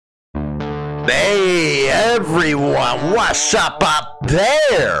Hey everyone, what's up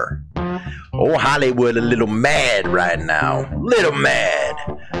there? Oh, Hollywood a little mad right now. Little mad.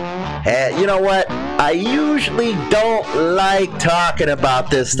 You know what? I usually don't like talking about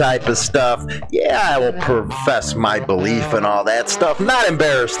this type of stuff. Yeah, I will profess my belief and all that stuff. Not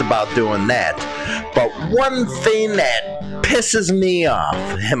embarrassed about doing that. But one thing that pisses me off,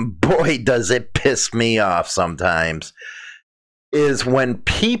 and boy does it piss me off sometimes, is when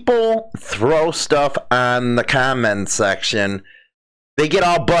people throw stuff on the comment section, they get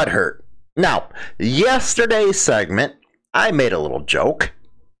all butthurt. Now, yesterday's segment, I made a little joke.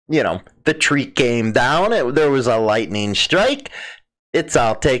 You know, the tree came down, there was a lightning strike, it's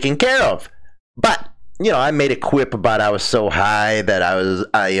all taken care of. But, you know, I made a quip about I was so high that I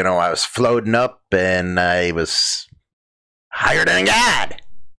was floating up and I was higher than God.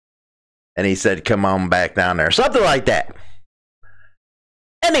 And he said, come on back down there. Something like that.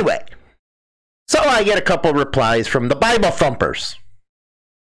 Anyway, so I get a couple replies from the Bible thumpers.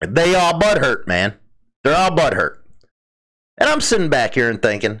 They all butthurt, man. They're all butthurt. And I'm sitting back here and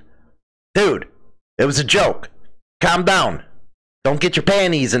thinking, dude, it was a joke. Calm down. Don't get your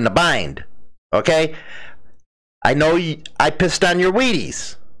panties in the bind. Okay? I know I pissed on your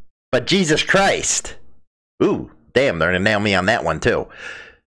Wheaties, but Jesus Christ. Ooh, damn, they're going to nail me on that one too.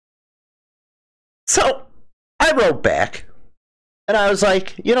 So I wrote back. And I was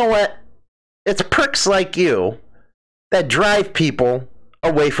like, you know what? It's pricks like you that drive people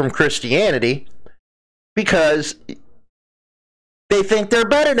away from Christianity because they think they're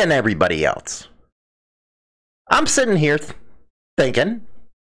better than everybody else. I'm sitting here thinking,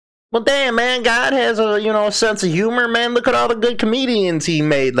 well, damn, man, God has a sense of humor, man. Look at all the good comedians he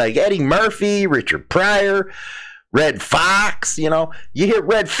made, like Eddie Murphy, Richard Pryor, Red Fox. You know, you hit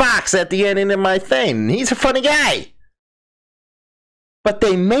Red Fox at the end of my thing. He's a funny guy. But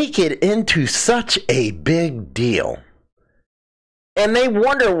they make it into such a big deal. And they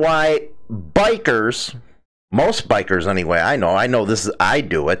wonder why bikers, most bikers anyway, I know this is, I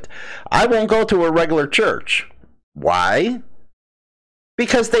do it. I won't go to a regular church. Why?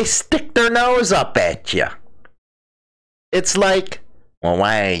 Because they stick their nose up at you. It's like, well,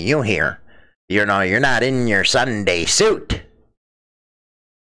 why are you here? You're not in your Sunday suit.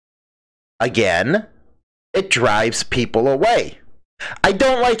 Again, it drives people away. I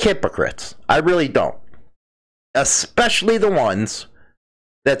don't like hypocrites. I really don't. Especially the ones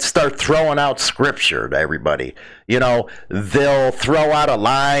that start throwing out scripture to everybody. You know, they'll throw out a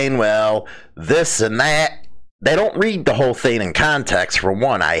line, well, this and that. They don't read the whole thing in context, for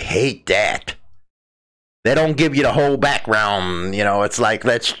one. I hate that. They don't give you the whole background. You know, it's like,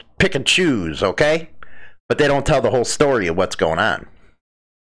 let's pick and choose, okay? But they don't tell the whole story of what's going on.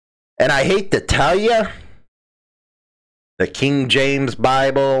 And I hate to tell you, the King James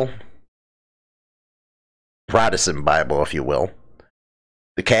Bible, Protestant Bible, if you will.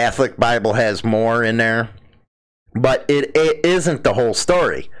 The Catholic Bible has more in there, but it isn't the whole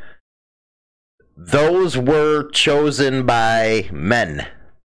story. Those were chosen by men.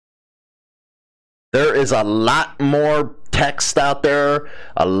 There is a lot more text out there,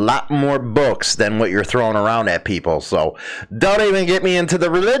 a lot more books than what you're throwing around at people. So don't even get me into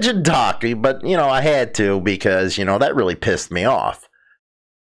the religion talk, but you know, I had to because, you know, that really pissed me off.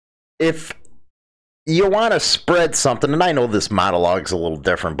 If you want to spread something, and I know this monologue's a little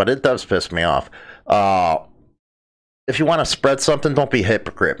different, but it does piss me off. If you want to spread something, don't be a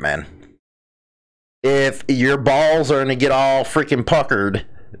hypocrite, man. If your balls are going to get all freaking puckered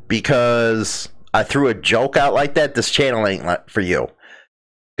because I threw a joke out like that, this channel ain't for you.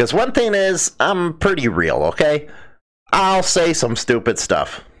 Because one thing is, I'm pretty real, okay? I'll say some stupid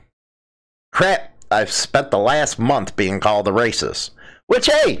stuff. Crap, I've spent the last month being called a racist. Which,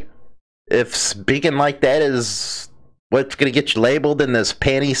 hey, if speaking like that is what's going to get you labeled in this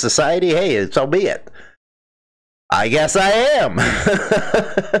panty society, hey, so be it. I guess I am.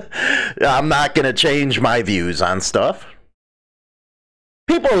 I'm not going to change my views on stuff.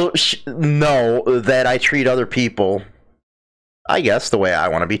 People know that I treat other people, I guess, the way I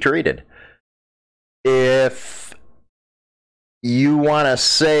want to be treated. If you want to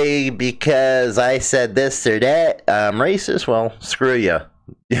say because I said this or that, I'm racist, well, screw you.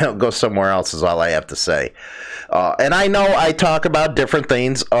 You know, go somewhere else is all I have to say. And I know I talk about different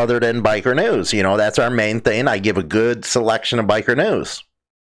things other than biker news. You know, that's our main thing. I give a good selection of biker news.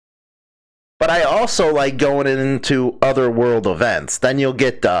 But I also like going into other world events. Then you'll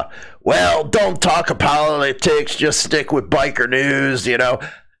get the, well, don't talk politics, just stick with biker news, you know.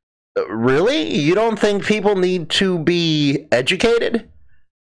 Really? You don't think people need to be educated?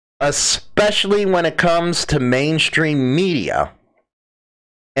 Especially when it comes to mainstream media.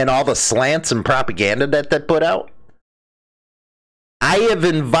 and all the slants and propaganda that they put out. I have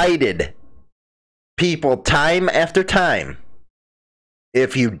invited people time after time.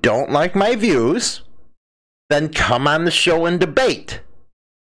 If you don't like my views, then come on the show and debate.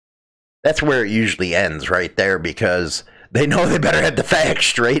 That's where it usually ends, right there, because they know they better have the facts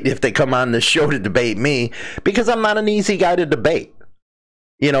straight if they come on the show to debate me, because I'm not an easy guy to debate.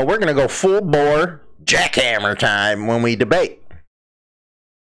 You know, we're going to go full bore jackhammer time when we debate.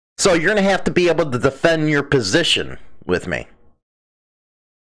 So you're going to have to be able to defend your position with me.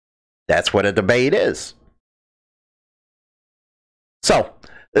 That's what a debate is. So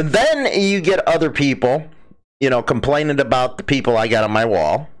then you get other people, you know, complaining about the people I got on my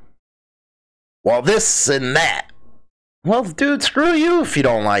wall. Well, this and that. Well, dude, screw you if you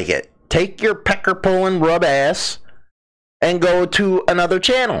don't like it. Take your pecker pulling rub ass and go to another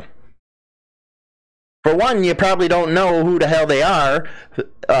channel. For one, you probably don't know who the hell they are.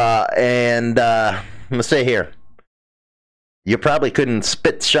 I'm going to say here, you probably couldn't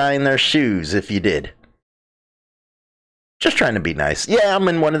spit shine their shoes if you did. Just trying to be nice. Yeah, I'm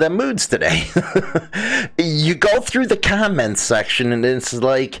in one of them moods today. You go through the comments section and it's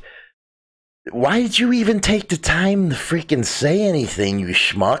like, why did you even take the time to freaking say anything, you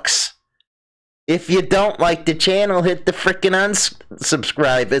schmucks? If you don't like the channel, hit the freaking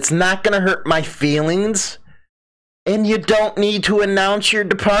unsubscribe. It's not going to hurt my feelings. And you don't need to announce your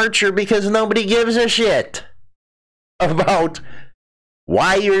departure because nobody gives a shit about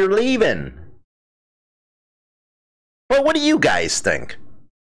why you're leaving. But what do you guys think?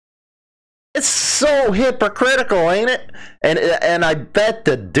 It's so hypocritical, ain't it? And I bet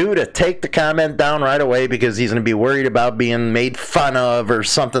the dude to take the comment down right away because he's going to be worried about being made fun of or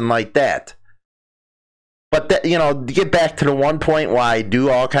something like that. But that, you know, to get back to the one point why I do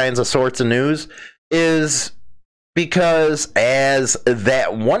all kinds of sorts of news is because, as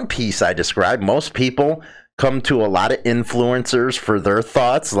that one piece I described, most people come to a lot of influencers for their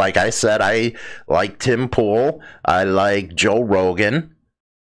thoughts. Like I said, I like Tim Pool. I like Joe Rogan.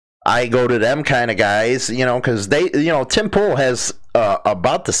 I go to them kind of guys, you know, because they, you know, Tim Pool has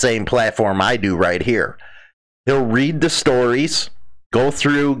about the same platform I do right here. He'll read the stories, go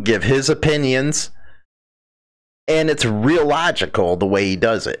through, give his opinions, and it's real logical the way he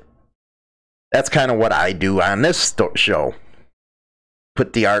does it. That's kind of what I do on this show.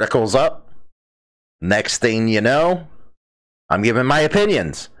 Put the articles up. Next thing you know, I'm giving my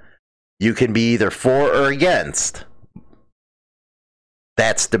opinions. You can be either for or against.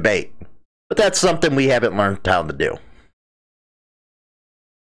 That's debate. But that's something we haven't learned how to do.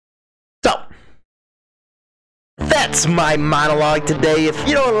 So, that's my monologue today. If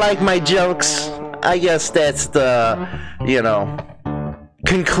you don't like my jokes, I guess that's the, you know,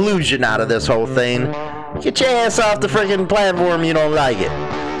 conclusion out of this whole thing. Get your ass off the freaking platform, you don't like it.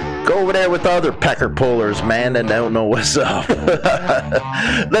 Go over there with the other pecker pullers, man, that don't know what's up.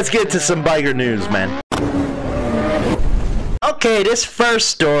 Let's get to some biker news, man. Okay, this first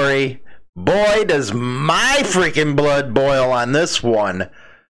story, boy, does my freaking blood boil on this one.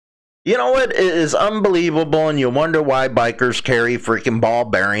 You know what? It is unbelievable, and you wonder why bikers carry freaking ball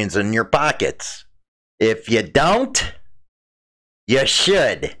bearings in your pockets. If you don't, you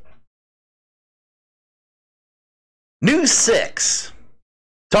should. News 6.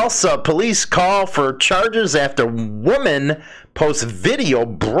 Tulsa police call for charges after woman posts video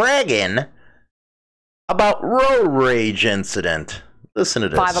bragging about road rage incident. Listen to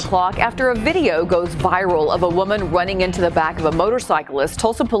this. 5 o'clock, after a video goes viral of a woman running into the back of a motorcyclist,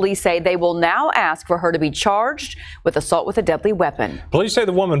 Tulsa police say they will now ask for her to be charged with assault with a deadly weapon. Police say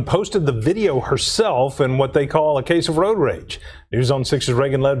the woman posted the video herself in what they call a case of road rage. News on 6's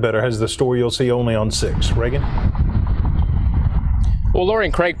Reagan Ledbetter has the story you'll see only on 6. Reagan? Well, Lori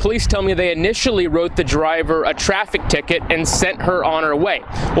and Craig, police tell me they initially wrote the driver a traffic ticket and sent her on her way.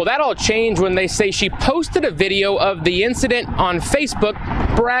 Well, that all changed when they say she posted a video of the incident on Facebook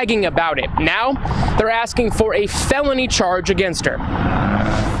bragging about it. Now, they're asking for a felony charge against her.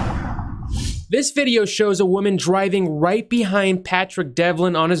 This video shows a woman driving right behind Patrick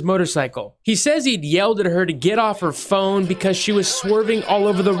Devlin on his motorcycle. He says he'd yelled at her to get off her phone because she was swerving all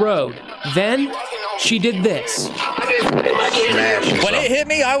over the road. Then, she did this. When it hit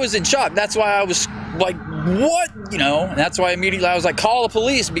me, I was in shock. That's why I was like, what? You know, and that's why immediately I was like, call the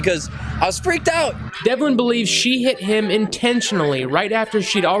police, because I was freaked out. Devlin believes she hit him intentionally right after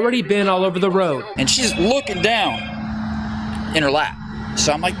she'd already been all over the road. And she's looking down in her lap.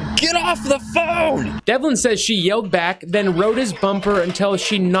 So I'm like, get off the phone! Devlin says she yelled back, then rode his bumper until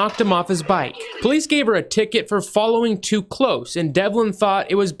she knocked him off his bike. Police gave her a ticket for following too close, and Devlin thought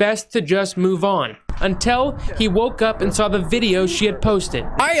it was best to just move on. until he woke up and saw the video she had posted.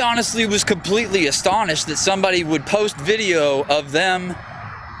 I honestly was completely astonished that somebody would post video of them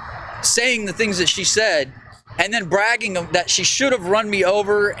saying the things that she said and then bragging that she should have run me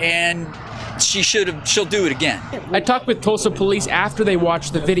over and she'll do it again. I talked with Tulsa police after they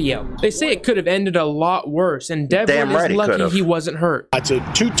watched the video. They say it could have ended a lot worse, and Devlin is lucky he wasn't hurt. It's a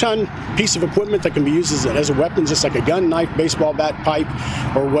 2-ton piece of equipment that can be used as a weapon, just like a gun, knife, baseball bat, pipe,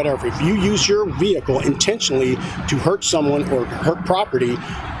 or whatever. If you use your vehicle intentionally to hurt someone or hurt property,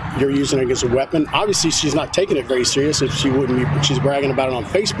 you're using it as a weapon. Obviously, she's not taking it very serious. If she wouldn't be, she's bragging about it on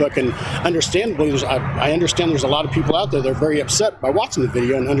Facebook, and understandably, I understand there's a lot of people out there that are very upset by watching the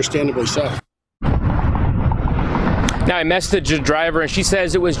video, and understandably so. Now, I messaged the driver, and she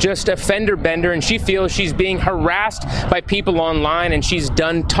says it was just a fender bender, and she feels she's being harassed by people online, and she's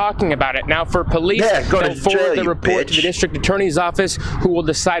done talking about it. Now, for police, they'll forward the report to the district attorney's office, who will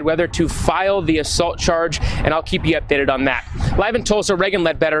decide whether to file the assault charge, and I'll keep you updated on that. Live in Tulsa, Reagan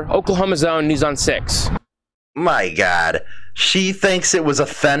Ledbetter, Oklahoma's Own, News on 6. My God. She thinks it was a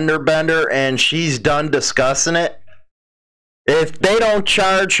fender bender, and she's done discussing it. If they don't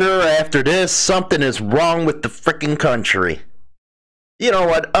charge her after this, something is wrong with the freaking country. You know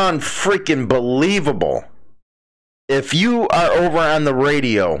what? Unfreaking believable. If you are over on the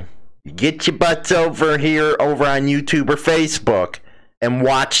radio, get your butts over here over on YouTube or Facebook and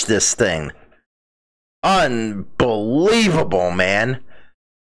watch this thing. Unbelievable, man.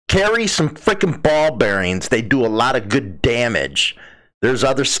 Carry some freaking ball bearings. They do a lot of good damage. There's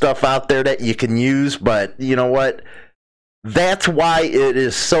other stuff out there that you can use, but you know what? That's why it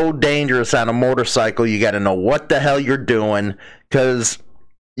is so dangerous on a motorcycle. You got to know what the hell you're doing, because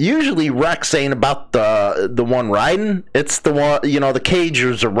usually wrecks ain't about the one riding. It's the one, you know, the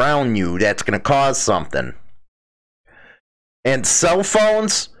cagers around you that's going to cause something. And cell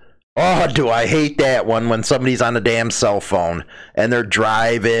phones, oh, do I hate that one when somebody's on a damn cell phone and they're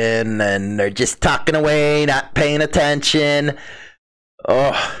driving and they're just talking away, not paying attention.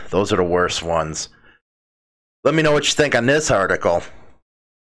 Oh, those are the worst ones. Let me know what you think on this article.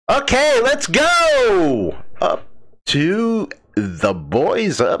 Okay, let's go up to the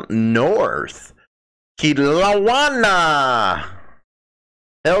boys up north. Kelowna.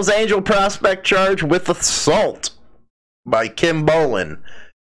 Hells Angel prospect charged with assault by Kim Bolin.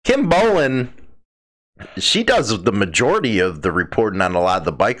 Kim Bolin, she does the majority of the reporting on a lot of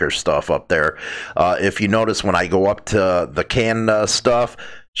the biker stuff up there. If you notice, when I go up to the Canada stuff,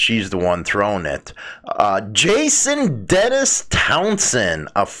 she's the one throwing it. Jason Dennis Townsend,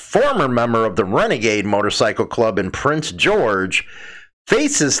 a former member of the Renegade Motorcycle Club in Prince George,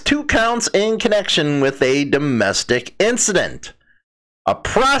 faces 2 counts in connection with a domestic incident. A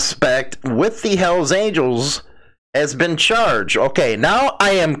prospect with the Hells Angels has been charged. Okay, now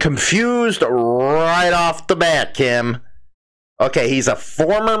I am confused right off the bat, Kim. Okay, he's a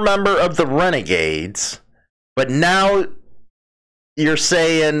former member of the Renegades, but now you're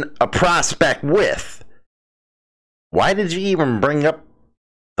saying a prospect with. Why did you even bring up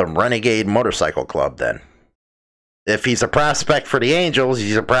the Renegade Motorcycle Club then? If he's a prospect for the Angels,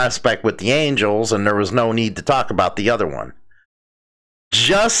 he's a prospect with the Angels, and there was no need to talk about the other one.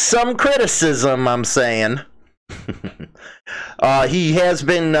 Just some criticism, I'm saying. He has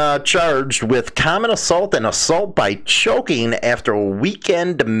been charged with common assault and assault by choking after a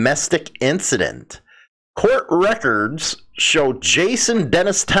weekend domestic incident. Court records show Jason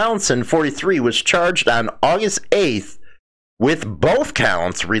Dennis Townsend, 43, was charged on August 8th with both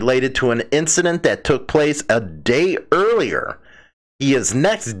counts related to an incident that took place a day earlier. He is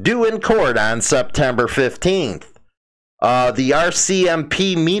next due in court on September 15th. The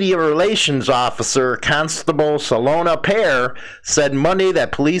RCMP Media Relations Officer, Constable Salona Pear, said Monday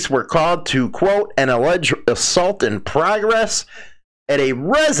that police were called to, quote, an alleged assault in progress at a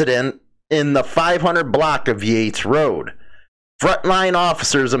resident in the 500 block of Yates Road. Frontline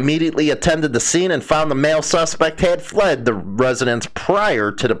officers immediately attended the scene and found the male suspect had fled the residence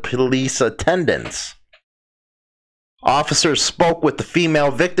prior to the police attendance. Officers spoke with the female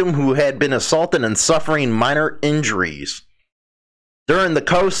victim, who had been assaulted and suffering minor injuries. During the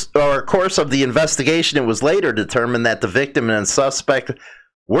course of the investigation, it was later determined that the victim and suspect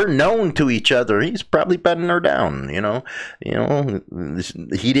were known to each other. He's probably bedding her down, you know.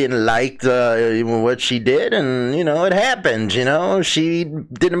 He didn't like what she did, and, you know, it happened, you know. She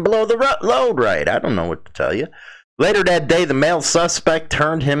didn't blow the load right. I don't know what to tell you. Later that day, the male suspect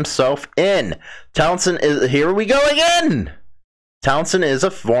turned himself in. Townsend is, here we go again. Townsend is a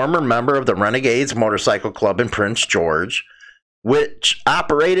former member of the Renegades Motorcycle Club in Prince George, which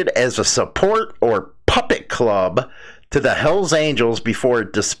operated as a support or puppet club to the Hells Angels before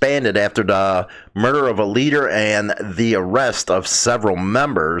it disbanded after the murder of a leader and the arrest of several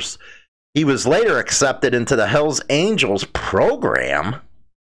members. He was later accepted into the Hells Angels program.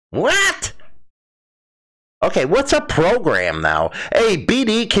 What? Okay, what's a program now? Hey,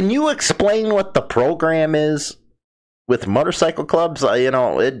 BD, can you explain what the program is with motorcycle clubs?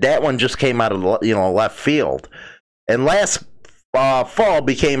 That one just came out of left field. And last fall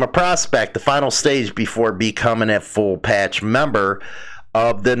became a prospect, the final stage before becoming a full patch member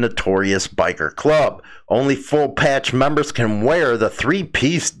of the notorious biker club. Only full patch members can wear the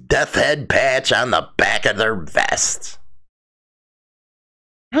 3-piece death head patch on the back of their vests.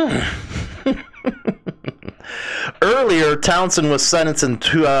 Earlier, Townsend was sentenced in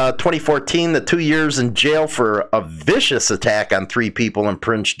 2014 to 2 years in jail for a vicious attack on 3 people in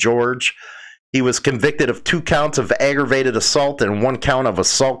Prince George. He was convicted of 2 counts of aggravated assault and 1 count of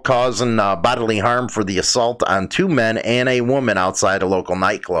assault causing bodily harm for the assault on 2 men and a woman outside a local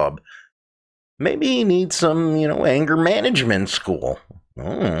nightclub. Maybe he needs some, anger management school.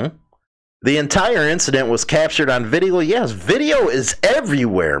 The entire incident was captured on video. Yes, video is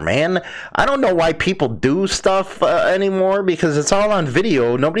everywhere, man. I don't know why people do stuff anymore, because it's all on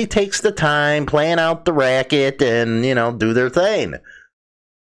video. Nobody takes the time, plan out the racket, and, do their thing.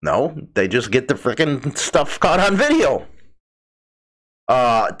 No, they just get the freaking stuff caught on video.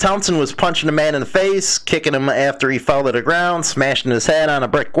 Townsend was punching a man in the face, kicking him after he fell to the ground, smashing his head on a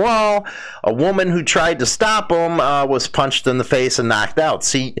brick wall. A woman who tried to stop him was punched in the face and knocked out.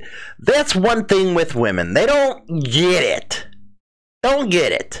 See, that's one thing with women. They don't get it. Don't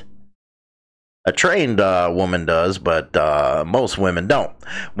get it. A trained woman does, but most women don't.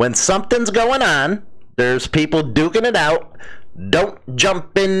 When something's going on, there's people duking it out. Don't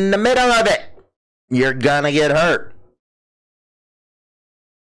jump in the middle of it. You're gonna get hurt.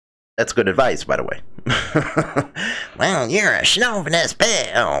 That's good advice, by the way. Well, you're a chauvinist pig.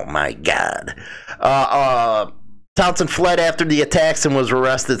 Oh, my God. Townsend fled after the attacks and was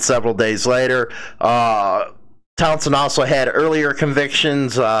arrested several days later. Townsend also had earlier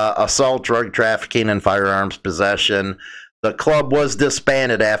convictions, assault, drug trafficking, and firearms possession. The club was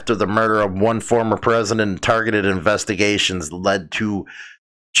disbanded after the murder of 1 former president, and targeted investigations led to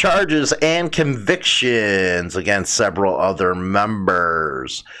charges and convictions against several other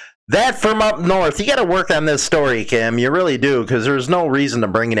members. That from up north. You got to work on this story, Kim. You really do, because there's no reason to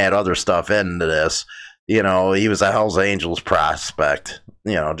bring that other stuff into this. He was a Hells Angels prospect.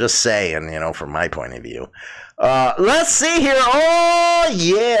 Just saying, from my point of view. Let's see here. Oh,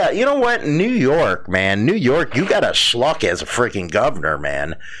 yeah. You know what? New York, man. New York, you got a schluck as a freaking governor,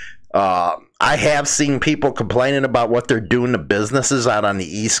 man. I have seen people complaining about what they're doing to businesses out on the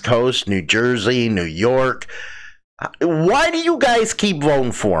East Coast, New Jersey, New York. Why do you guys keep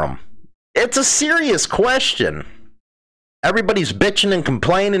voting for them? It's a serious question. Everybody's bitching and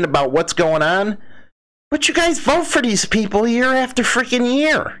complaining about what's going on, but you guys vote for these people year after freaking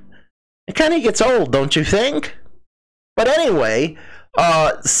year. It kind of gets old, don't you think? But anyway,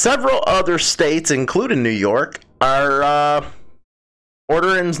 several other states, including New York, are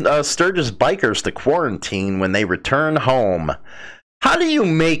ordering Sturgis bikers to quarantine when they return home. How do you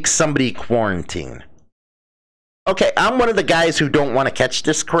make somebody quarantine? Okay, I'm one of the guys who don't want to catch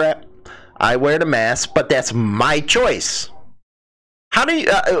this crap. I wear the mask, but that's my choice. How do you,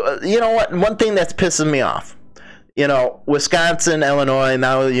 you know what? One thing that's pissing me off. Wisconsin, Illinois,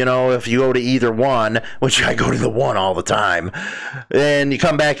 now, if you go to either one, which I go to the one all the time, and you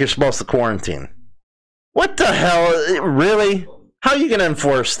come back, you're supposed to quarantine. What the hell? Really? How are you going to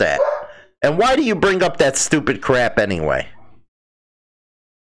enforce that? And why do you bring up that stupid crap anyway?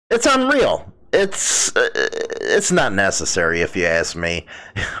 It's unreal. It's not necessary, if you ask me.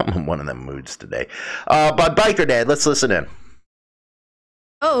 I'm in one of them moods today. But Biker Dad, let's listen in.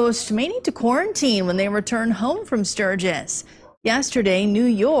 Hosts may need to quarantine when they return home from Sturgis. Yesterday, New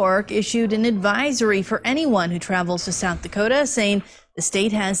York issued an advisory for anyone who travels to South Dakota, saying the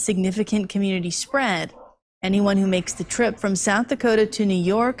state has significant community spread. Anyone who makes the trip from South Dakota to New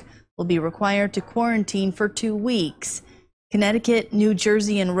York will be required to quarantine for 2 weeks. Connecticut, New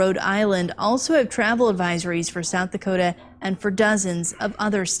Jersey, and Rhode Island also have travel advisories for South Dakota and for dozens of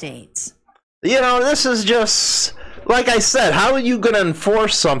other states. This is just, like I said, how are you going to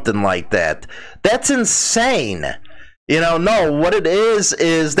enforce something like that? That's insane. No, what it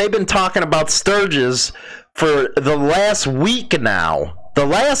is they've been talking about Sturgis for the last week now. The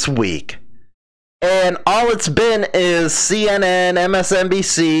last week. And all it's been is CNN,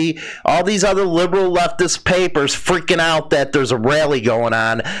 MSNBC, all these other liberal leftist papers freaking out that there's a rally going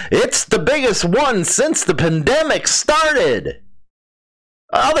on. It's the biggest one since the pandemic started.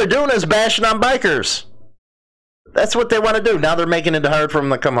 All they're doing is bashing on bikers. That's what they want to do. Now they're making it hard for them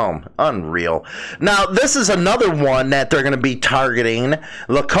to come home. Unreal. Now, this is another one that they're going to be targeting.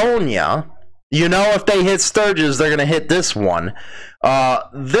 Laconia. You know, if they hit Sturgis, they're going to hit this one.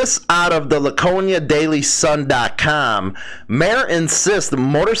 This out of the LaconiaDailySun.com. Mayor insists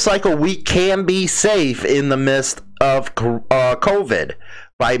Motorcycle Week can be safe in the midst of COVID.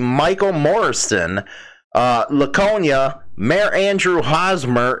 By Michael Morrison. Laconia, Mayor Andrew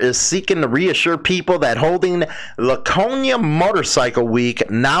Hosmer is seeking to reassure people that holding Laconia Motorcycle Week,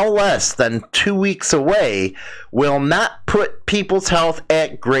 now less than 2 weeks away, will not put people's health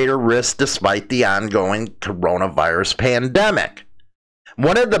at greater risk despite the ongoing coronavirus pandemic.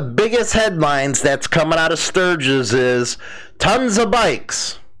 One of the biggest headlines that's coming out of Sturgis is tons of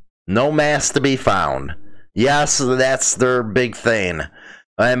bikes, no masks to be found. Yes, that's their big thing.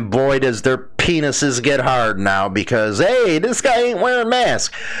 And boy, does their penises get hard now because, hey, this guy ain't wearing a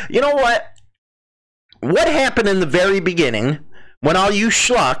mask. You know what? What happened in the very beginning when all you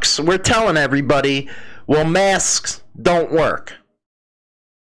schlucks were telling everybody, well, masks don't work?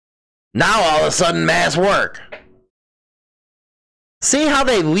 Now all of a sudden masks work. See how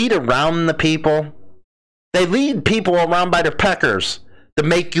they lead around the people? They lead people around by their peckers to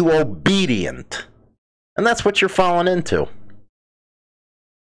make you obedient. And that's what you're falling into.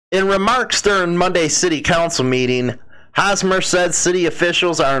 In remarks during Monday's City Council meeting, Hosmer said city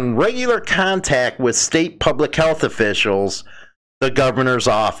officials are in regular contact with state public health officials, the governor's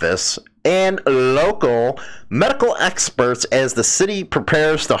office, and local medical experts as the city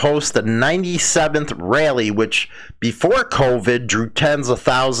prepares to host the 97th rally, which before COVID drew tens of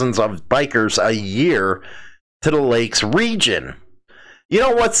thousands of bikers a year to the Lakes region. You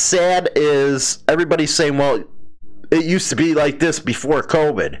know what's sad is everybody's saying, well, it used to be like this before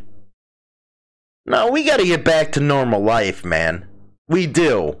COVID. No, we got to get back to normal life, man. We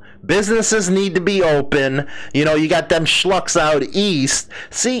do. Businesses need to be open. You know, you got them schlucks out east.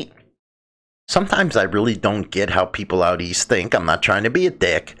 See, sometimes I really don't get how people out east think. I'm not trying to be a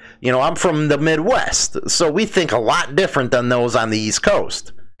dick. You know, I'm from the Midwest, so we think a lot different than those on the East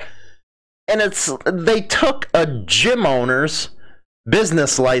Coast. And they took a gym owner's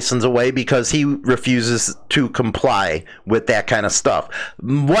business license away because he refuses to comply with that kind of stuff.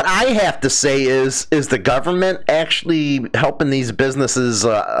 What I have to say is the government actually helping these businesses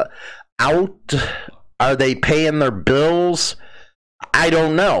out? Are they paying their bills? I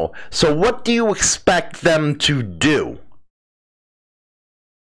don't know. So what do you expect them to do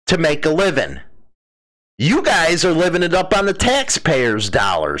to make a living? You guys are living it up on the taxpayers'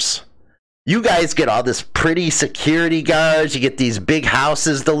 dollars. You guys get all this pretty security guards, you get these big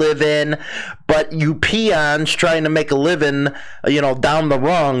houses to live in, but you peons trying to make a living, you know, down the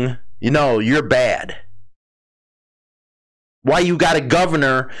rung, you know, you're bad. Why you got a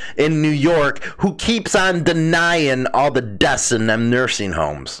governor in New York who keeps on denying all the deaths in them nursing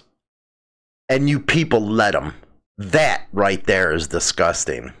homes? And you people let them. That right there is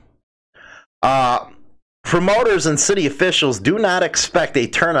disgusting. Promoters and city officials do not expect a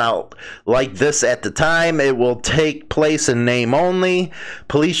turnout like this at the time. It will take place in name only.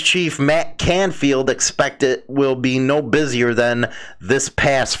 Police Chief Matt Canfield expects it will be no busier than this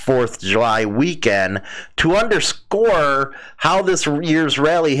past 4th of July weekend. To underscore how this year's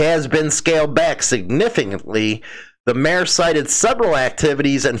rally has been scaled back significantly, the mayor cited several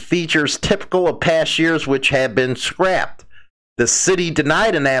activities and features typical of past years which have been scrapped. The city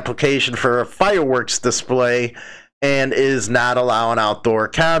denied an application for a fireworks display and is not allowing outdoor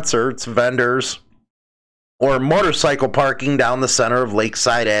concerts, vendors, or motorcycle parking down the center of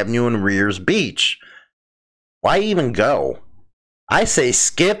Lakeside Avenue and Rears Beach. Why even go? I say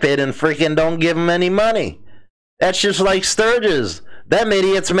skip it and freaking don't give them any money. That's just like Sturgis. Them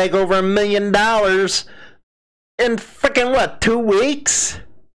idiots make over $1 million in freaking what, 2 weeks?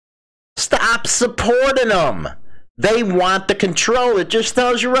 Stop supporting them. They want the control. It just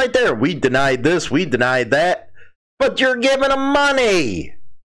tells you right there. We denied this, we denied that. But you're giving them money.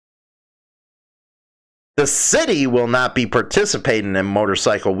 The city will not be participating in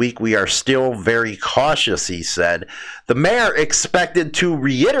Motorcycle Week. We are still very cautious, he said. The mayor expected to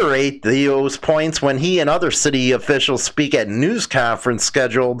reiterate those points when he and other city officials speak at news conference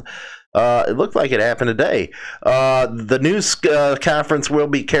scheduled. It looked like it happened today. The news conference will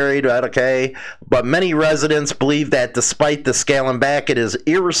be carried out, okay, but many residents believe that despite the scaling back, it is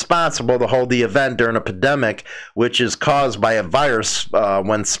irresponsible to hold the event during a pandemic, which is caused by a virus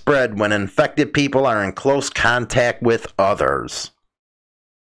when spread when infected people are in close contact with others.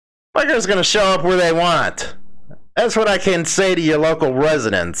 Bikers going to show up where they want. That's what I can say to your local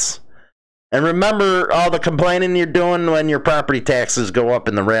residents. And remember all the complaining you're doing when your property taxes go up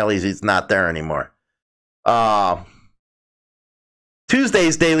in the rallies. He's not there anymore.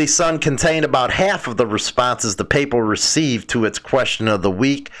 Tuesday's Daily Sun contained about half of the responses the paper received to its question of the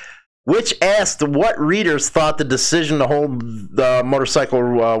week, which asked what readers thought the decision to hold the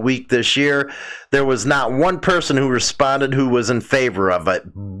motorcycle week this year. There was not one person who responded who was in favor of it.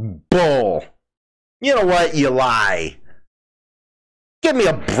 Bull. You know what? You lie. Give me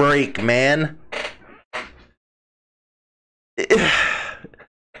a break, man.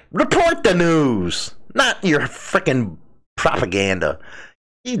 Report the news, not your frickin' propaganda.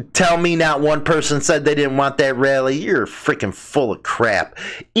 You tell me not one person said they didn't want that rally. You're freaking full of crap.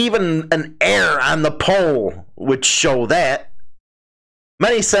 Even an error on the poll would show that.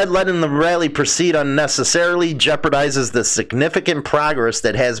 Many said letting the rally proceed unnecessarily jeopardizes the significant progress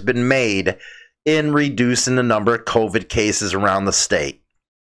that has been made in reducing the number of COVID cases around the state.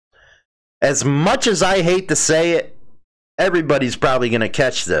 As much as I hate to say it, everybody's probably going to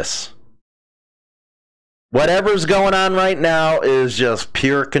catch this. Whatever's going on right now is just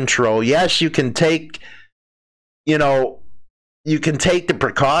pure control. Yes, you can take, you can take the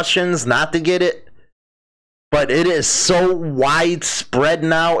precautions not to get it, but it is so widespread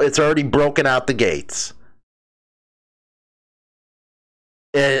now, it's already broken out the gates.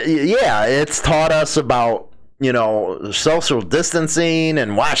 Yeah, it's taught us about, social distancing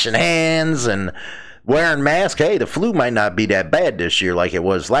and washing hands and wearing masks. Hey, the flu might not be that bad this year like it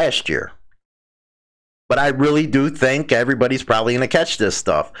was last year. But I really do think everybody's probably going to catch this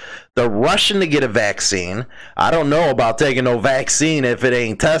stuff. They're rushing to get a vaccine. I don't know about taking no vaccine if it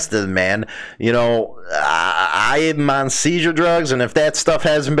ain't tested, man. I am on seizure drugs, and if that stuff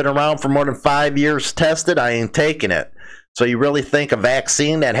hasn't been around for more than 5 years tested, I ain't taking it. So you really think a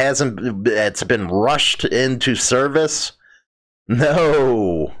vaccine that's been rushed into service?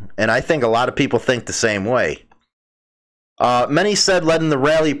 No. And I think a lot of people think the same way. Many said letting the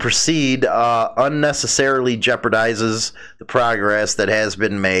rally proceed unnecessarily jeopardizes the progress that has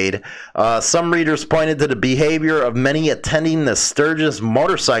been made. Some readers pointed to the behavior of many attending the Sturgis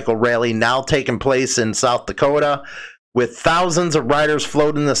motorcycle rally now taking place in South Dakota, with thousands of riders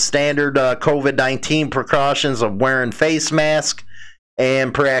floating the standard COVID-19 precautions of wearing face masks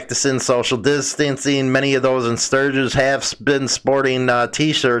and practicing social distancing. Many of those in Sturgis have been sporting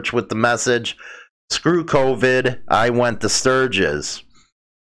t-shirts with the message, "Screw COVID, I went to Sturgis."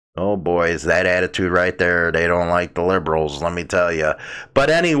 Oh boy, is that attitude right there. They don't like the liberals, let me tell you. But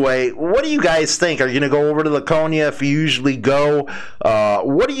anyway, what do you guys think? Are you going to go over to Laconia if you usually go?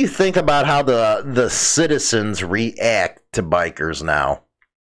 What do you think about how the citizens react to bikers now?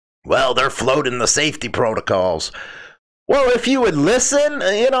 Well, they're floating the safety protocols. Well, if you would listen,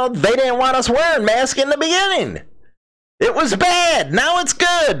 they didn't want us wearing masks in the beginning. It was bad. Now it's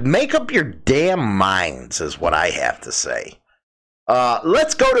good. Make up your damn minds is what I have to say.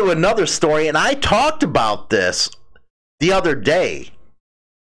 Let's go to another story, and I talked about this the other day.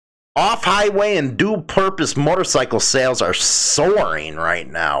 Off-highway and dual-purpose motorcycle sales are soaring right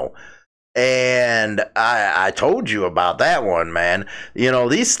now. And I told you about that one, man.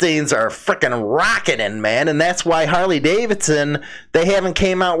 These things are freaking rocketing, man. And that's why Harley-Davidson, they haven't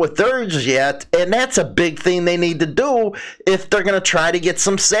came out with theirs yet. And that's a big thing they need to do if they're going to try to get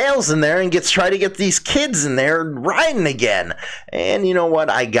some sales in there and try to get these kids in there riding again. And you know what?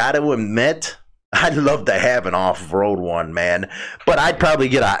 I got to admit, I'd love to have an off-road one, man. But I'd probably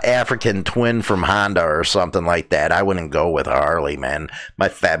get an African twin from Honda or something like that. I wouldn't go with a Harley, man. My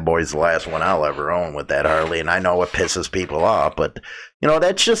Fat Boy's the last one I'll ever own with that Harley. And I know it pisses people off. But,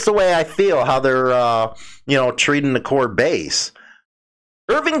 that's just the way I feel, how they're, treating the core base.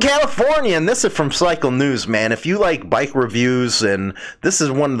 Irvine, California, and this is from Cyclenews, man. If you like bike reviews, and this is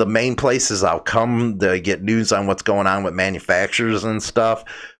one of the main places I'll come to get news on what's going on with manufacturers and stuff.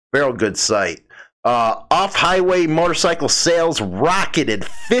 Very good site. Off-highway motorcycle sales rocketed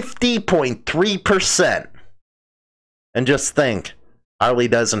 50.3%. And just think, Harley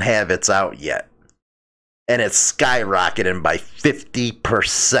doesn't have its out yet. And it's skyrocketing by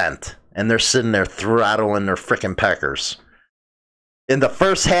 50%. And they're sitting there throttling their frickin' peckers. In the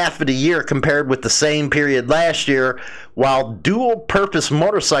first half of the year compared with the same period last year, while dual-purpose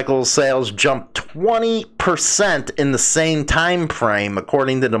motorcycle sales jumped 20% in the same time frame,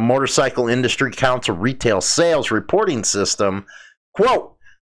 according to the Motorcycle Industry Council Retail Sales Reporting System. Quote,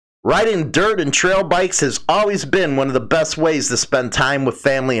 "Riding dirt and trail bikes has always been one of the best ways to spend time with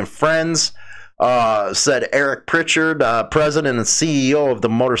family and friends," said Eric Pritchard, president and CEO of the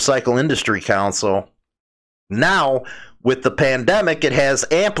Motorcycle Industry Council. Now, with the pandemic, it has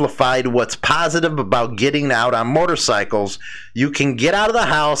amplified what's positive about getting out on motorcycles. You can get out of the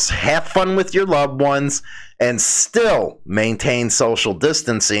house, have fun with your loved ones, and still maintain social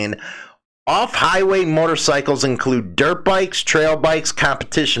distancing. Off-highway motorcycles include dirt bikes, trail bikes,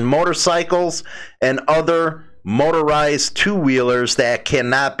 competition motorcycles, and other motorized two-wheelers that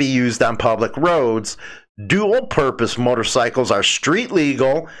cannot be used on public roads. Dual-purpose motorcycles are street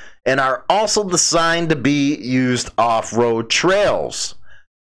legal and are also designed to be used off-road trails.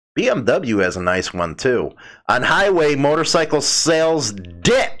 BMW has a nice one too. On highway, motorcycle sales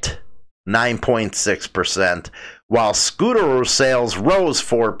dipped 9.6%, while scooter sales rose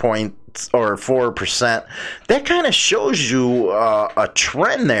 4%. That kind of shows you a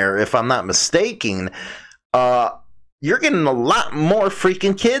trend there, if I'm not mistaken. You're getting a lot more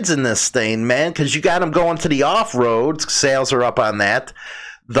freaking kids in this thing, man, because you got them going to the off-road. Sales are up on that.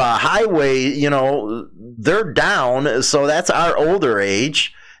 The highway, you know, they're down, so that's our older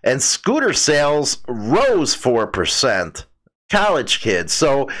age. And scooter sales rose 4%. College kids.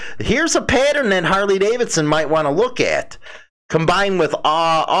 So here's a pattern that Harley-Davidson might want to look at. Combined with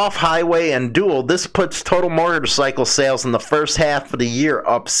off-highway and dual, this puts total motorcycle sales in the first half of the year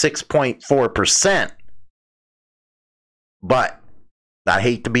up 6.4%. But I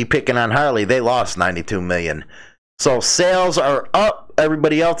hate to be picking on Harley. They lost $92 million. So sales are up.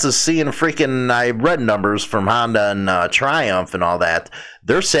 Everybody else is seeing freaking, I read numbers from Honda and Triumph and all that.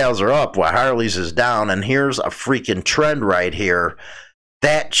 Their sales are up while Harley's is down. And here's a freaking trend right here.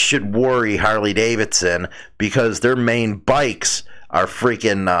 That should worry Harley-Davidson because their main bikes are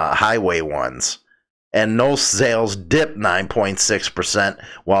freaking highway ones. And those sales dipped 9.6%,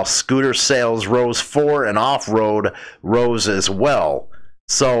 while scooter sales rose 4% and off-road rose as well.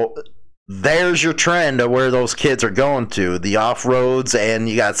 So there's your trend of where those kids are going to. The off-roads, and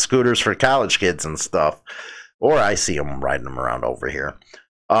you got scooters for college kids and stuff. Or I see them riding them around over here.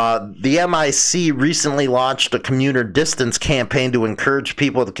 The MIC recently launched a commuter distance campaign to encourage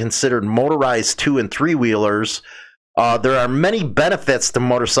people to consider motorized 2- and 3-wheelers. There are many benefits to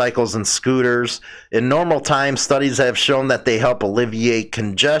motorcycles and scooters. In normal times, studies have shown that they help alleviate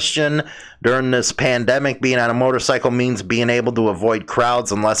congestion. During this pandemic, being on a motorcycle means being able to avoid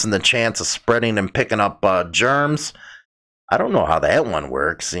crowds and lessen the chance of spreading and picking up germs. I don't know how that one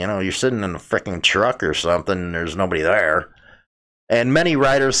works. You know, you're sitting in a freaking truck or something and there's nobody there. And many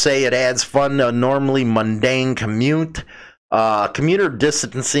riders say it adds fun to a normally mundane commute. Commuter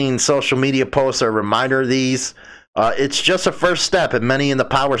distancing social media posts are a reminder of these. It's just a first step, and many in the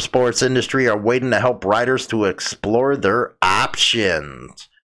power sports industry are waiting to help riders to explore their options.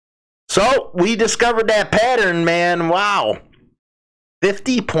 So, we discovered that pattern, man. Wow.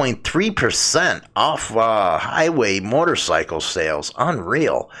 50.3% off highway motorcycle sales.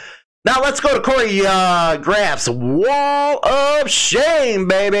 Unreal. Now, let's go to Kory Graffs' Wall of Shame,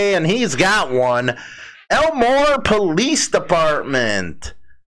 baby. And he's got one. Elmore Police Department.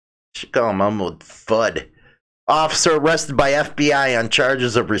 Should call him Elmwood Fudd. Officer arrested by FBI on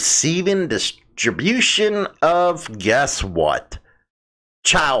charges of receiving distribution of, guess what?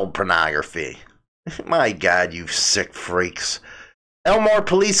 Child pornography. My God, you sick freaks. Elmore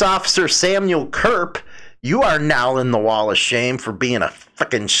police officer Samuel Kerp, you are now in the wall of shame for being a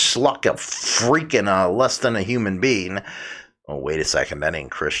freaking schluck, a freaking less than a human being. Oh, wait a second, that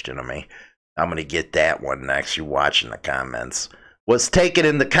ain't Christian to me. I'm going to get that one next. You watching the comments. Was taken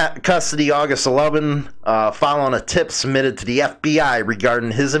into custody August 11 following a tip submitted to the FBI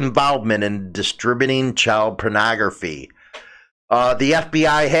regarding his involvement in distributing child pornography. The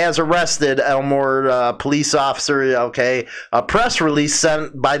FBI has arrested Elmore police officer. Okay, a press release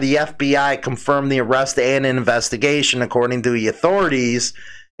sent by the FBI confirmed the arrest and investigation. According to the authorities,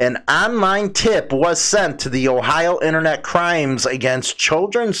 an online tip was sent to the Ohio Internet Crimes Against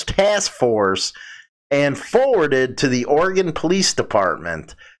Children's Task Force and forwarded to the Oregon Police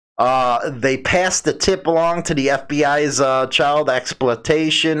Department. They passed the tip along to the FBI's Child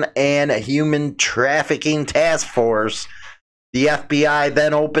Exploitation and Human Trafficking Task Force. The FBI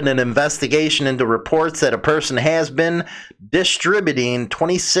then opened an investigation into reports that a person has been distributing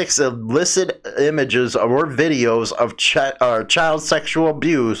 26 illicit images or videos of child sexual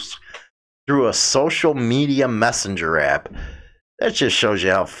abuse through a social media messenger app. That just shows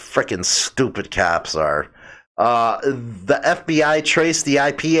you how freaking stupid cops are. The FBI traced the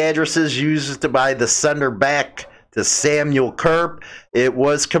IP addresses used by the sender back to Samuel Kerp. It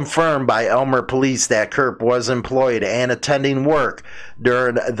was confirmed by Elmer Police that Kerp was employed and attending work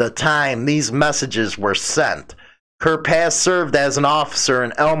during the time these messages were sent. Kerp has served as an officer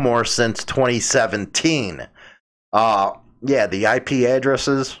in Elmore since 2017. Yeah, the IP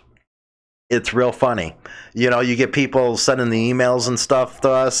addresses, it's real funny. You know, you get people sending the emails and stuff to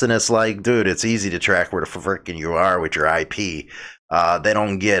us, and it's like, dude, it's easy to track where the frickin' you are with your IP. They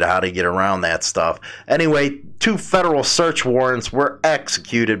don't get how to get around that stuff. Anyway, 2 federal search warrants were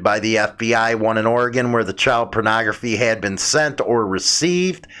executed by the FBI, one in Oregon where the child pornography had been sent or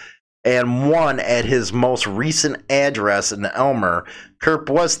received, and one at his most recent address in Elmer.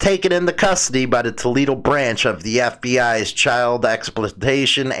 Kerp was taken into custody by the Toledo branch of the FBI's Child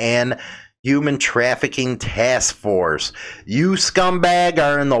Exploitation and Human Trafficking Task Force. You scumbag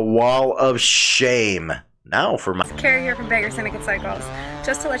are in the wall of shame. Now for my... Kory here from Bagger Syndicate Cycles.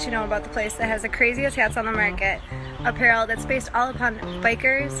 Just to let you know about the place that has the craziest hats on the market. Apparel that's based all upon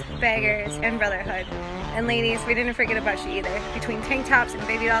bikers, baggers, and brotherhood. And ladies, we didn't forget about you either. Between tank tops and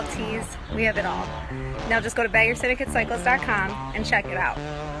baby doll tees, we have it all. Now just go to baggersyndicatecycles.com and check it out.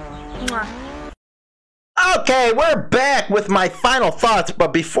 Mwah. Okay, we're back with my final thoughts,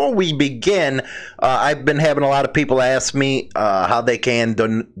 but before we begin, I've been having a lot of people ask me how they can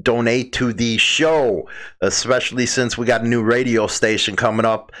donate to the show, especially since we got a new radio station coming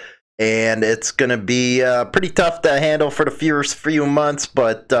up, and it's going to be pretty tough to handle for the first few months,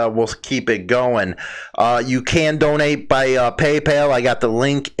 but we'll keep it going. You can donate by PayPal. I got the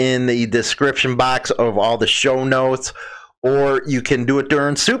link in the description box of all the show notes. Or you can do it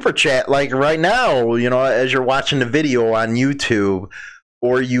during Super Chat, like right now, you know, as you're watching the video on YouTube.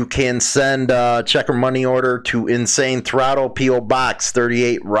 Or you can send a check or money order to Insane Throttle, P.O. Box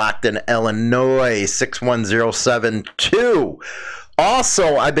 38, Rockton, Illinois, 61072.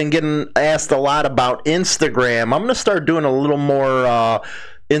 Also, I've been getting asked a lot about Instagram. I'm going to start doing a little more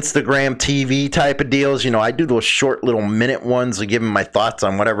Instagram TV type of deals. You know, I do those short little minute ones to give them my thoughts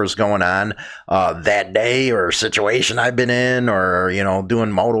on whatever's going on that day or situation I've been in, or, you know,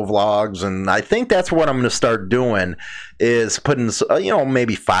 doing moto vlogs. And I think that's what I'm going to start doing, is putting, you know,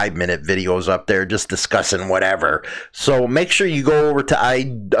 maybe 5-minute videos up there just discussing whatever. So make sure you go over to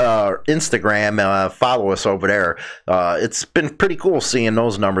Instagram, follow us over there. It's been pretty cool seeing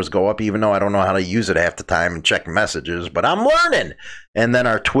those numbers go up, even though I don't know how to use it half the time and check messages, but I'm learning. And then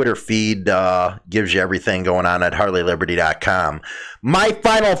our Twitter feed gives you everything going on at HarleyLiberty.com. My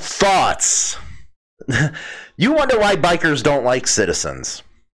final thoughts. You wonder why bikers don't like citizens.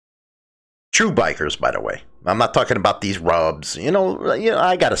 True bikers, by the way. I'm not talking about these rubs. You know,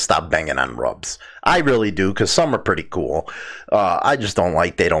 I got to stop banging on rubs. I really do, because some are pretty cool. I just don't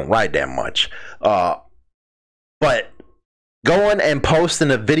like they don't ride that much. But going and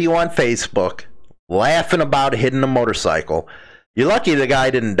posting a video on Facebook, laughing about hitting a motorcycle, you're lucky the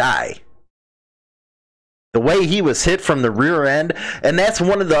guy didn't die. The way he was hit from the rear end, and that's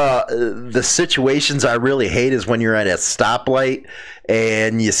one of the situations I really hate, is when you're at a stoplight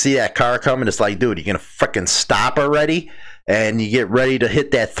and you see that car coming. It's like, dude, you're going to freaking stop already? And you get ready to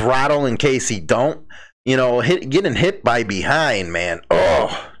hit that throttle in case he don't. You know, getting hit by behind, man.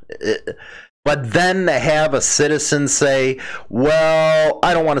 Oh. But then to have a citizen say, well,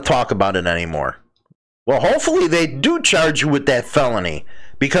 I don't want to talk about it anymore. Well, hopefully they do charge you with that felony,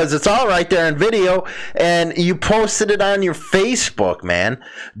 because it's all right there in video, and you posted it on your Facebook, man.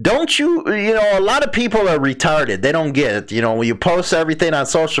 Don't you, you know, a lot of people are retarded. They don't get it. You know, when you post everything on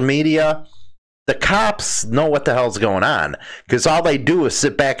social media, the cops know what the hell's going on, because all they do is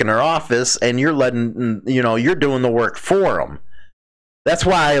sit back in their office, and you're letting, you know, you're doing the work for them. That's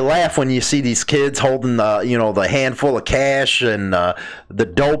why I laugh when you see these kids holding the, you know, the handful of cash and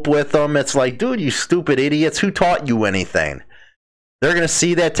the dope with them. It's like, dude, you stupid idiots. Who taught you anything? They're going to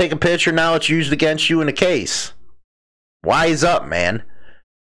see that, take a picture. Now it's used against you in a case. Wise up, man.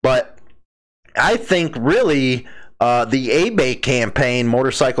 But I think really the ABATE campaign,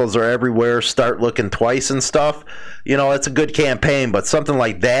 motorcycles are everywhere, start looking twice and stuff. You know, it's a good campaign, but something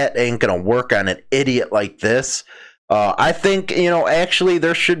like that ain't going to work on an idiot like this. I think, you know, actually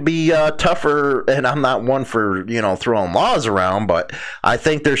there should be tougher, and I'm not one for, you know, throwing laws around, but I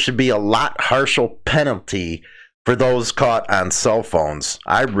think there should be a lot harsher penalty for those caught on cell phones.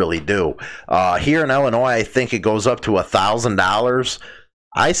 I really do. Here in Illinois, I think it goes up to $1,000.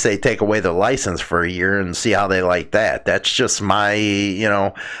 I say take away the license for a year and see how they like that. That's just my, you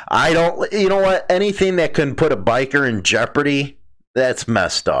know, I don't, you know what, anything that can put a biker in jeopardy, that's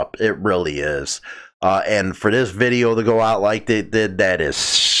messed up. It really is. And for this video to go out like they did, that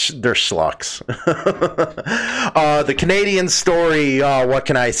is, they're schlucks. The Canadian story, what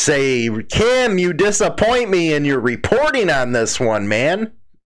can I say? Kim, you disappoint me in your reporting on this one, man.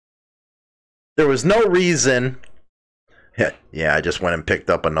 There was no reason. Yeah, I just went and picked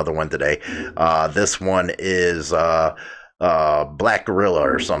up another one today. This one is Black Gorilla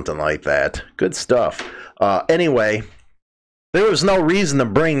or something like that. Good stuff. Anyway, there was no reason to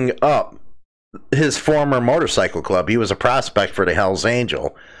bring up his former motorcycle club. He was a prospect for the Hells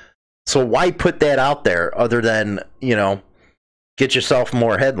Angel. So why put that out there other than, you know, get yourself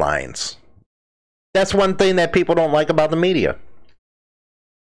more headlines. That's one thing that people don't like about the media.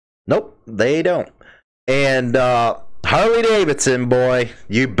 Nope, they don't. And Harley-Davidson, boy,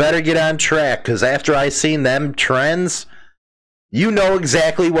 you better get on track, because after I seen them trends, you know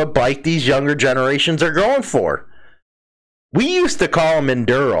exactly what bike these younger generations are going for. We used to call them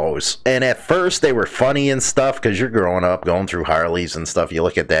enduros, and at first they were funny and stuff, because you're growing up going through Harleys and stuff. You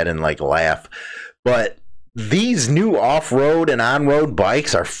look at that and like laugh. But these new off-road and on-road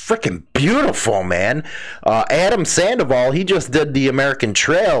bikes are freaking beautiful, man. Adam Sandoval, he just did the American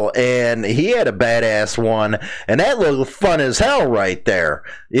Trail, and he had a badass one, and that looked fun as hell right there.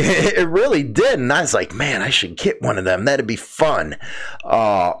 It really did, and I was like, man, I should get one of them. That'd be fun.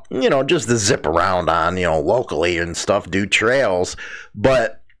 You know, just to zip around on, you know, locally and stuff, do trails.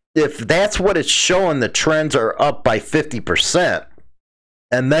 But if that's what it's showing, the trends are up by 50%,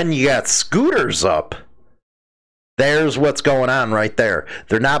 and then you got scooters up. There's what's going on right there.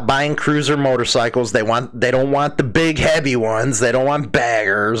 They're not buying cruiser motorcycles. They don't want the big heavy ones. They don't want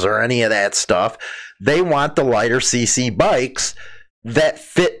baggers or any of that stuff. They want the lighter CC bikes that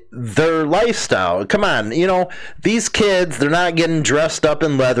fit their lifestyle. Come on, you know, these kids, they're not getting dressed up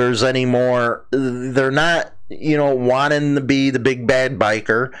in leathers anymore. They're not, you know, wanting to be the big bad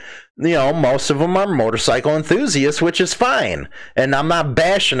biker. You know, most of them are motorcycle enthusiasts, which is fine. And I'm not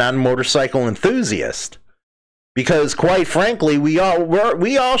bashing on motorcycle enthusiasts. Because, quite frankly, we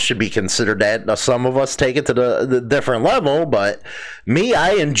all should be considered that. Now, some of us take it to the different level, but me,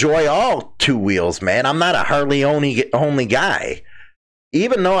 I enjoy all two wheels, man. I'm not a Harley only guy.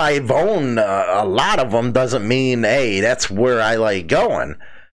 Even though I've owned a lot of them, doesn't mean, hey, that's where I like going.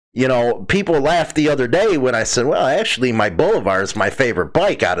 You know, people laughed the other day when I said, well, actually, my Boulevard is my favorite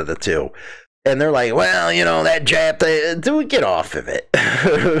bike out of the two. And they're like, well, you know, that Jap, dude, get off of it.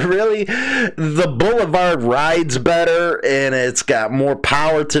 Really? The Boulevard rides better, and it's got more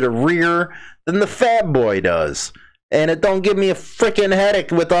power to the rear than the Fat Boy does. And it don't give me a freaking headache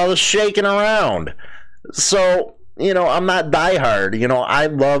with all the shaking around. So, you know, I'm not diehard. You know, I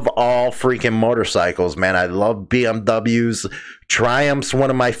love all freaking motorcycles, man. I love BMWs. Triumph's one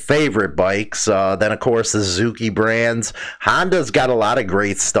of my favorite bikes. Then, of course, the Suzuki brands. Honda's got a lot of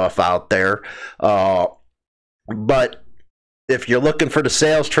great stuff out there. But if you're looking for the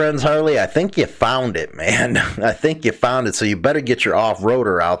sales trends, Harley, I think you found it, man. I think you found it. So you better get your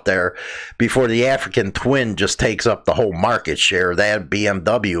off-roader out there before the African Twin just takes up the whole market share, that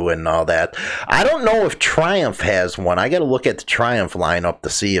BMW and all that. I don't know if Triumph has one. I got to look at the Triumph lineup to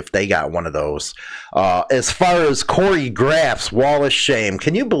see if they got one of those. As far as Kory Graffs, Wall of Shame,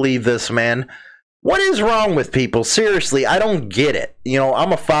 can you believe this, man? What is wrong with people? Seriously, I don't get it. You know,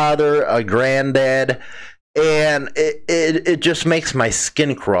 I'm a father, a granddad, and it just makes my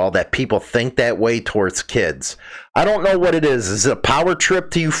skin crawl that people think that way towards kids. I don't know what it is. Is it a power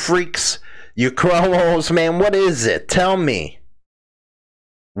trip to you freaks? You crowos, man, what is it? Tell me.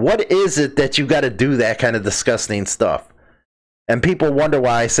 What is it that you got to do that kind of disgusting stuff? And people wonder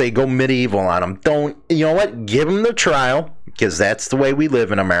why I say go medieval on them. Don't, you know what? Give them the trial, because that's the way we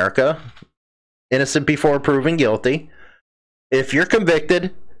live in America. Innocent before proven guilty. If you're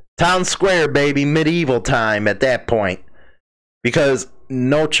convicted, town square, baby, medieval time at that point. Because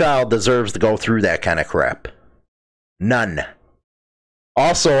no child deserves to go through that kind of crap. None.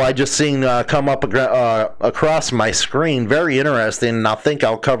 Also, I just seen come up across my screen, very interesting, and I think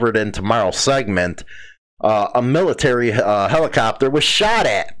I'll cover it in tomorrow's segment. A military helicopter was shot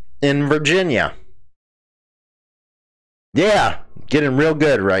at in Virginia. Yeah, getting real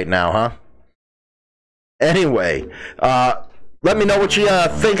good right now, huh? Anyway, let me know what you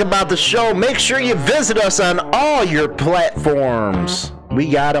think about the show. Make sure you visit us on all your platforms. We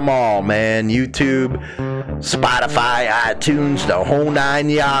got them all, man. YouTube, Spotify, iTunes, the whole 9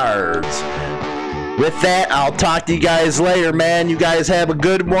 yards. With that, I'll talk to you guys later, man. You guys have a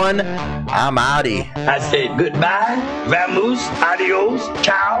good one. I'm outie. I said goodbye, vamoose, adios,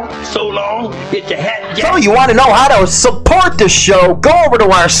 ciao, so long, get your hat jacket. So you want to know how to support the show? Go over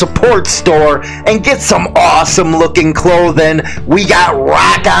to our support store and get some awesome looking clothing. We got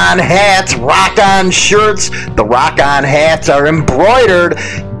rock-on hats, rock-on shirts. The rock-on hats are embroidered.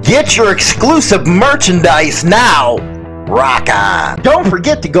 Get your exclusive merchandise now. Rock on. Don't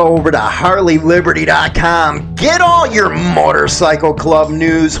forget to go over to HarleyLiberty.com. Get all your motorcycle club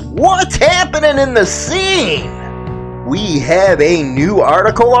news. What's happening in the scene? We have a new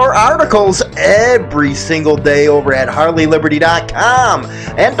article or articles every single day over at HarleyLiberty.com.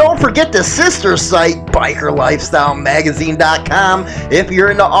 And don't forget the sister site, BikerLifestyleMagazine.com. If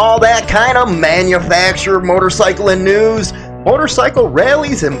you're into all that kind of manufacturer motorcycle and news, motorcycle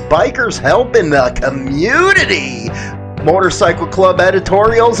rallies, and bikers helping the community. motorcycle club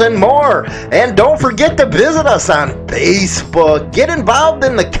editorials, and more. And don't forget to visit us on Facebook. Get involved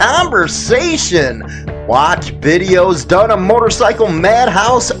in the conversation. Watch videos done on Motorcycle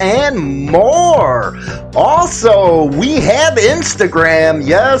Madhouse and more. Also, we have Instagram.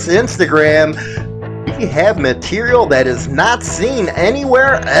 Yes, Instagram. We have material that is not seen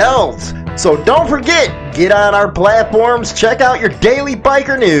anywhere else. So don't forget, get on our platforms, check out your daily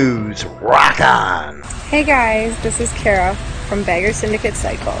biker news. Rock on! Hey guys, this is Kara from Bagger Syndicate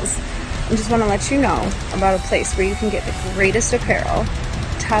Cycles. I just want to let you know about a place where you can get the greatest apparel,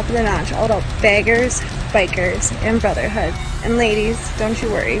 top of the notch, all about baggers, bikers, and brotherhood. And ladies, don't you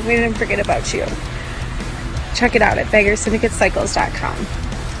worry, we didn't forget about you. Check it out at baggersyndicatecycles.com.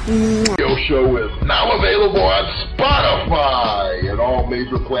 Radio show is now available on Spotify and all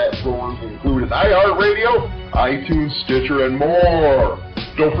major platforms, including iHeartRadio, iTunes, Stitcher, and more.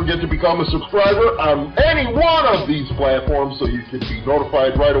 Don't forget to become a subscriber on any one of these platforms so you can be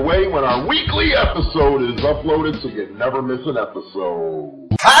notified right away when our weekly episode is uploaded so you never miss an episode.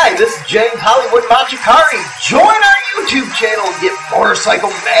 Hi, this is James Hollywood Machikari. Join our YouTube channel and get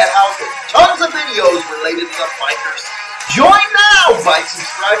Motorcycle Madhouse and tons of videos related to the bikers. Join now by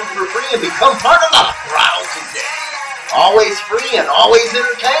subscribing for free and become part of the Throttle today. Always free and always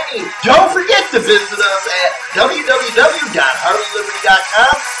entertaining. Don't forget to visit us at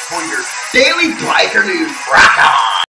www.harleyliberty.com for your daily biker news. Rock on!